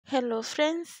Hello,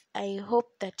 friends. I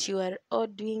hope that you are all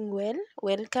doing well.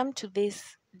 Welcome to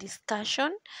this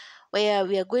discussion where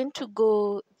we are going to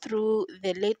go through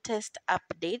the latest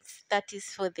updates that is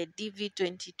for the DV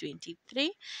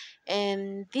 2023,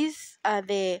 and these are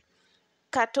the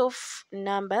cutoff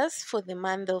numbers for the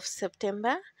month of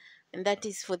September, and that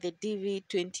is for the DV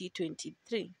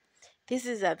 2023. This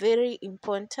is a very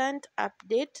important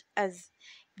update as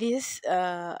this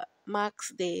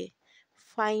marks the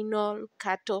final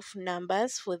cutoff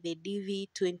numbers for the DV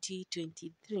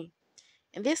 2023.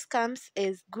 And this comes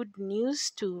as good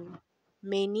news to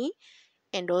many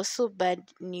and also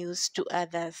bad news to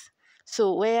others.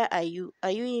 So, where are you? Are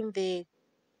you in the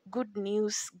good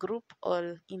news group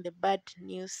or in the bad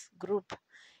news group?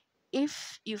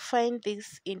 If you find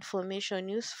this information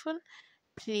useful,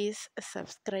 please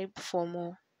subscribe for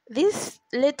more. These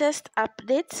latest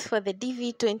updates for the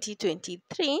DV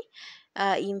 2023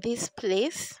 are in this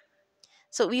place.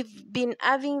 So we've been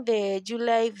having the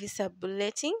July visa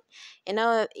bulletin, and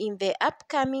now in the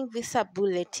upcoming visa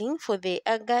bulletin for the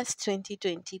August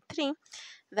 2023,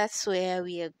 that's where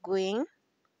we are going.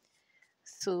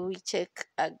 So we check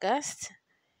August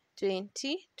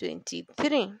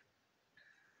 2023.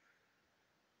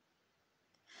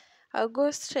 I'll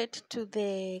go straight to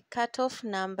the cutoff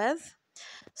numbers.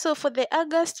 So for the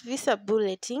August visa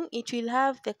bulletin, it will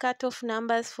have the cutoff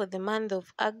numbers for the month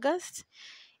of August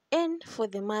and for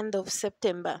the month of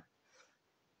September.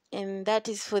 And that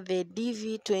is for the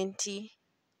DV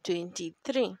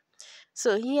 2023.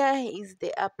 So here is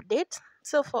the update.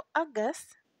 So for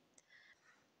August,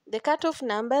 the cutoff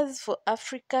numbers for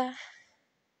Africa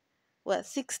were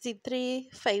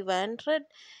 63,500.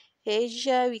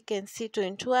 Asia, we can see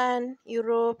 21,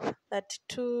 Europe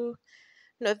 32,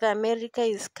 North America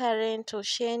is current,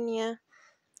 Oceania,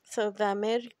 South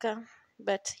America,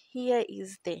 but here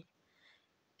is the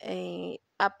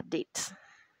update.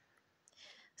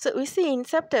 So we see in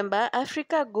September,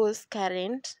 Africa goes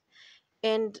current,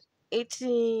 and it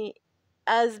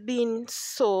has been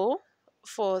so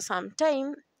for some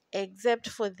time, except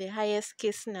for the highest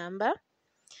case number.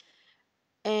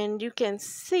 And you can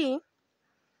see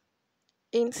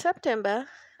in September,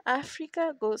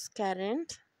 Africa goes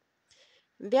current.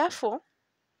 Therefore,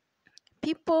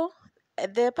 the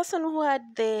person who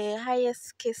had the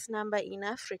highest case number in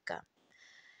Africa,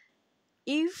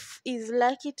 if is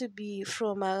lucky to be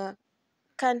from a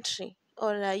country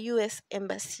or a US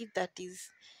embassy that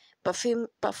is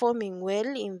performing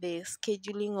well in the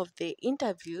scheduling of the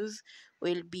interviews,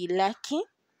 will be lucky.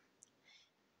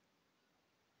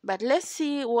 But let's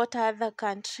see what other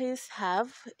countries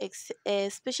have,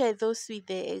 especially those with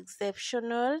the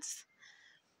exceptionals.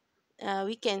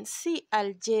 We can see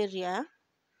Algeria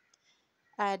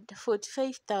at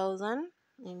 45,000,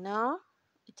 and now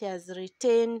it has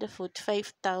retained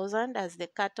 45,000 as the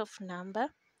cutoff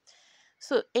number.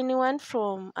 So anyone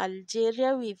from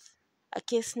Algeria with a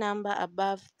case number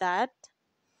above that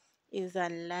is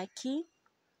unlucky.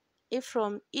 If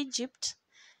from Egypt,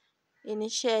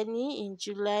 initially in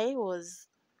July was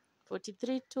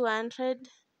 43,200,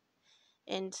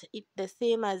 and the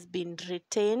same has been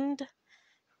retained.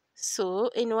 So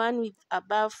anyone with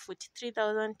above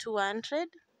 43,200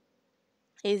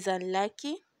 is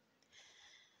unlucky.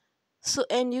 So,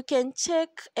 and you can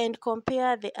check and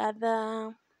compare the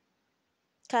other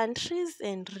countries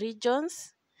and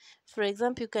regions. For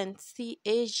example, you can see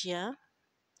Asia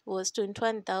was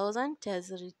 21,000, has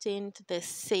retained the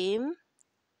same.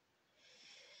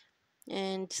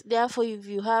 And therefore, if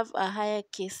you have a higher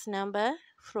case number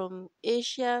from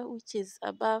Asia, which is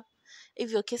above,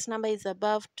 if your case number is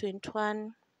above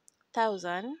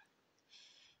 21,000,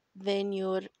 then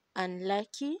you're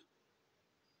unlucky.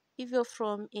 If you're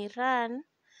from Iran,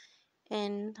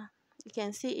 and you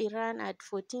can see Iran at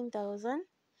 14,000,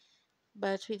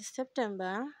 but with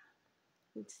September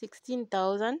it's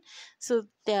 16,000, so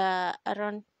there are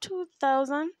around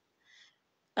 2,000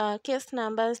 case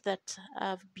numbers that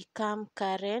have become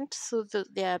current. So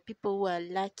there are people who are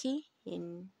lucky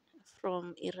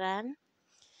from Iran.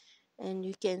 And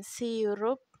you can see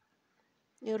Europe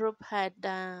had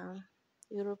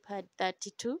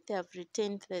 32, they have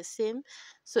retained the same.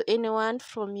 So anyone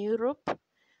from Europe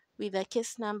with a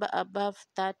case number above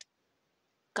that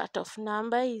cutoff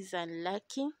number is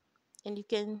unlucky. And you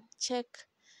can check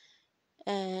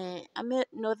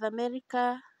North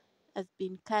America has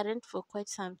been current for quite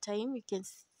some time. You can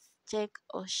check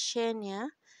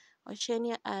Oceania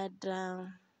had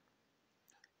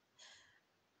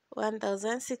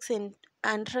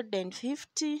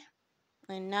 1,650,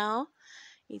 and now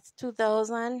it's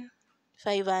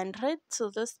 2,500. So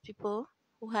those people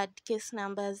who had case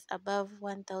numbers above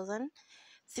 1,000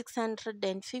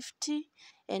 650,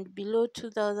 and below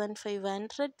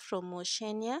 2,500 from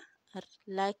Oceania are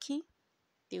lucky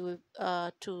they will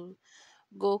to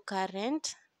go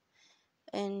current.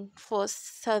 And for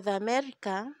South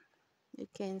America, you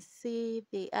can see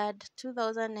they add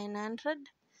 2,900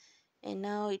 and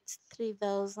now it's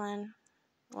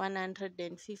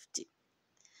 3,150.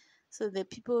 So the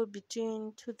people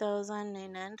between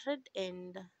 2,900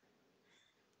 and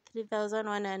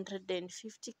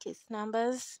 3,150 case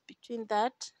numbers, between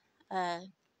that are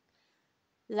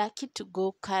lucky to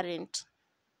go current.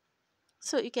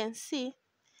 So you can see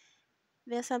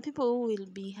there are some people who will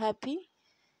be happy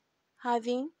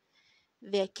having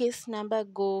their case number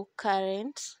go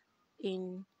current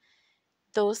in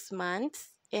those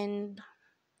months, and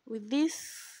with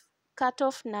these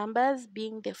cutoff numbers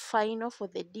being the final for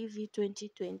the DV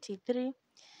 2023,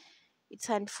 it's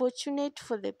unfortunate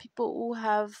for the people who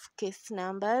have case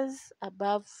numbers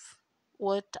above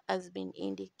what has been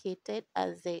indicated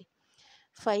as the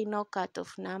final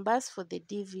cutoff numbers for the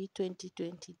DV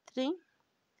 2023.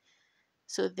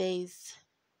 So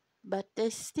but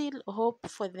there's still hope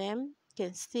for them,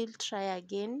 can still try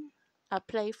again,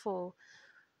 apply for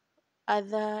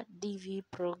other DV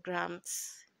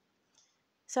programs.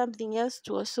 Something else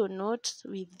to also note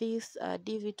with this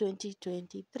DV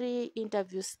 2023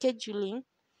 interview scheduling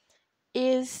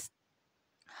is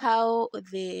how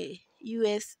the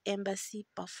US Embassy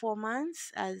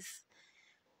performance has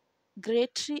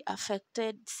greatly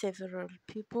affected several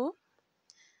people.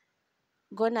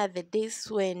 Gone are the days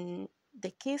when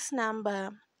the case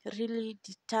number really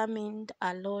determined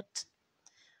a lot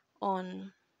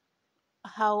on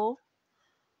how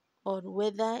or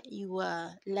whether you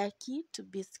are lucky to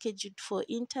be scheduled for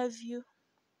interview,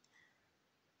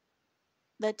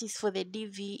 that is for the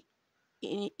DV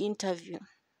interview.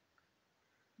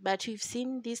 But we've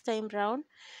seen this time round,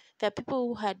 there are people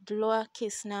who had lower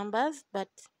case numbers, but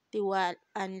they were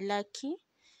unlucky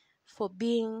for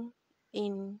being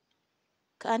in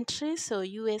countries or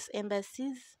US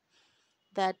embassies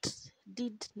that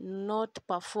did not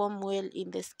perform well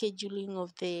in the scheduling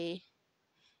of the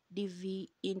DV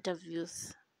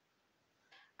interviews.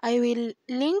 I will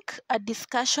link a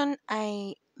discussion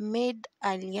I made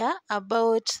earlier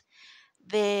about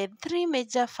the three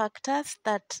major factors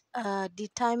that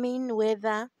determine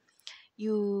whether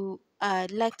you are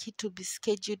lucky to be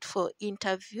scheduled for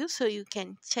interview, so you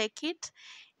can check it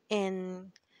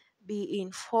and be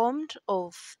informed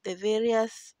of the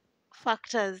various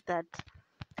factors that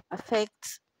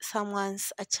affect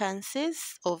someone's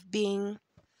chances of being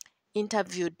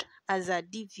interviewed as a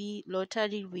DV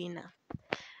lottery winner.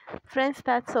 Friends,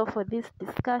 that's all for this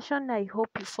discussion. I hope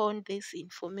you found this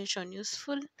information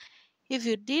useful. If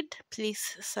you did,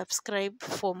 please subscribe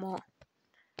for more.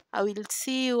 I will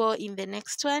see you all in the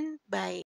next one. Bye.